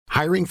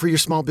Hiring for your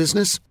small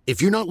business?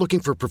 If you're not looking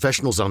for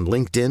professionals on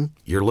LinkedIn,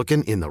 you're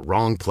looking in the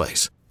wrong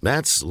place.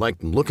 That's like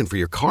looking for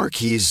your car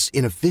keys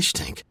in a fish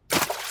tank.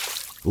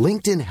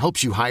 LinkedIn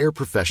helps you hire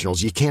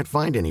professionals you can't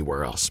find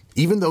anywhere else,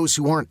 even those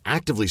who aren't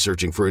actively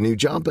searching for a new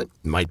job but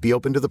might be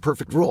open to the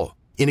perfect role.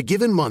 In a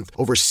given month,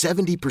 over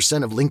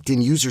 70% of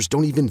LinkedIn users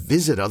don't even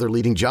visit other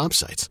leading job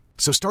sites.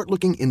 So start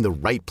looking in the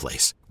right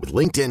place. With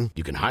LinkedIn,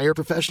 you can hire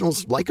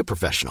professionals like a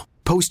professional.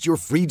 Post your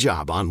free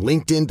job on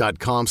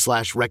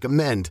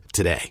linkedin.com/recommend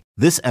today.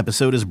 This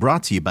episode is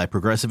brought to you by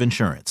Progressive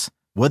Insurance.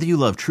 Whether you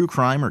love true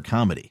crime or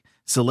comedy,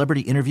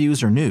 celebrity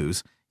interviews or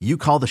news, you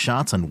call the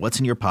shots on what's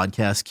in your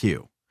podcast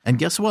queue. And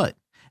guess what?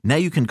 Now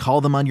you can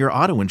call them on your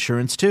auto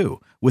insurance too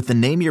with the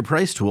Name Your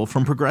Price tool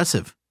from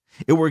Progressive.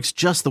 It works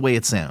just the way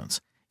it sounds.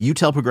 You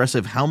tell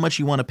Progressive how much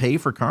you want to pay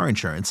for car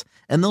insurance,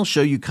 and they'll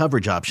show you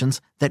coverage options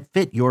that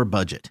fit your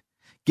budget.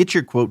 Get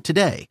your quote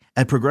today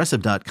at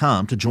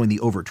Progressive.com to join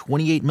the over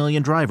 28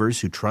 million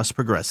drivers who trust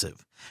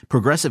Progressive.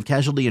 Progressive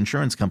Casualty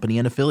Insurance Company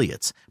and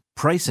Affiliates.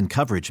 Price and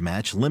coverage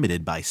match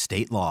limited by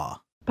state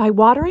law. By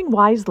watering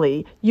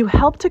wisely, you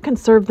help to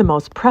conserve the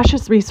most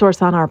precious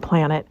resource on our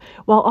planet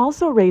while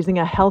also raising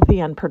a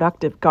healthy and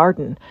productive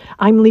garden.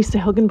 I'm Lisa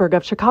Hilgenberg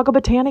of Chicago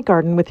Botanic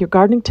Garden with your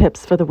gardening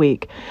tips for the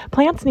week.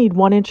 Plants need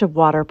 1 inch of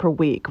water per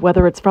week,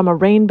 whether it's from a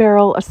rain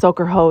barrel, a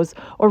soaker hose,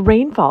 or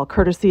rainfall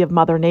courtesy of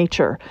Mother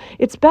Nature.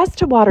 It's best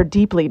to water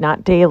deeply,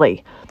 not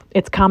daily.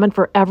 It's common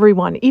for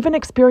everyone, even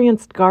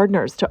experienced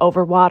gardeners, to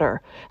overwater.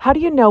 How do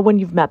you know when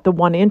you've met the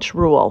 1 inch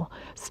rule?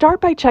 Start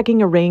by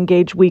checking a rain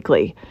gauge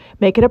weekly.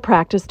 Make it a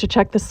practice to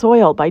check the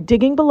soil by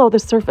digging below the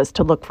surface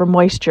to look for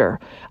moisture.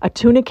 A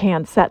tuna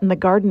can set in the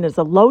garden is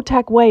a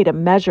low-tech way to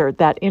measure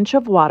that inch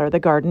of water the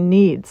garden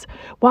needs.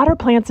 Water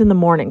plants in the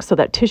morning so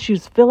that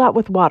tissues fill out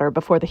with water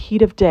before the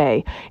heat of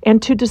day, and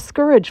to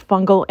discourage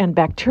fungal and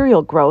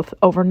bacterial growth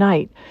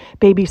overnight.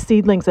 Baby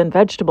seedlings and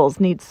vegetables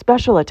need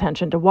special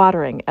attention to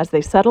watering as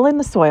they settle in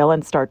the soil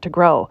and start to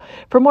grow.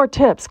 For more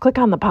tips, click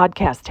on the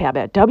podcast tab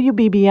at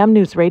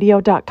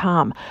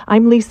WBBMNewsRadio.com.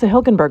 I'm Lisa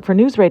Hilgenberg for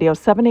News Radio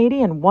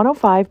 780 and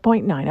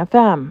 105.9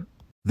 FM.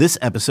 This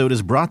episode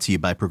is brought to you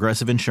by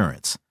Progressive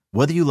Insurance.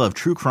 Whether you love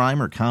true crime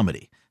or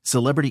comedy,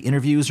 celebrity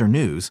interviews or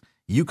news,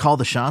 you call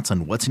the shots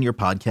on what's in your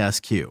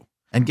podcast queue.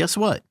 And guess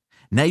what?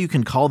 Now you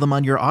can call them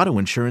on your auto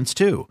insurance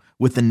too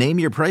with the Name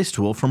Your Price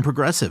tool from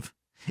Progressive.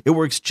 It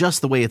works just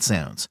the way it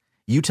sounds.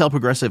 You tell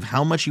Progressive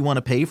how much you want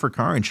to pay for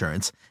car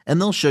insurance, and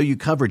they'll show you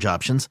coverage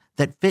options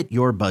that fit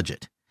your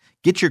budget.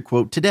 Get your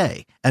quote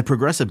today at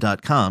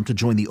Progressive.com to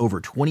join the over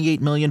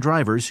 28 million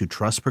drivers who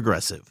trust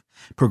Progressive.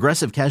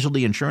 Progressive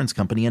Casualty Insurance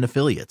Company and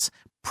Affiliates.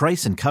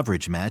 Price and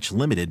coverage match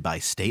limited by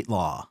state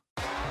law.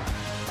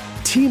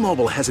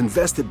 T-Mobile has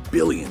invested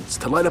billions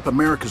to light up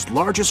America's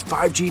largest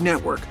 5G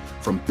network,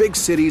 from big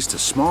cities to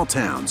small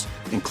towns,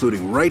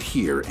 including right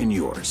here in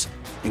yours.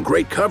 And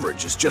great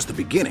coverage is just the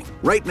beginning.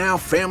 Right now,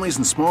 families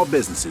and small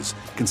businesses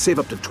can save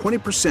up to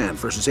 20%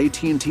 versus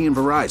AT&T and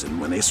Verizon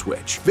when they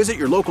switch. Visit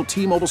your local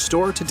T-Mobile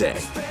store today.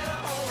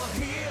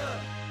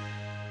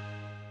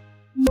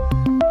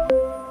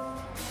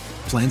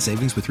 Plan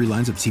savings with 3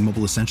 lines of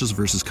T-Mobile Essentials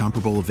versus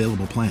comparable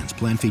available plans.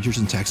 Plan features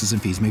and taxes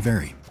and fees may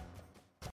vary.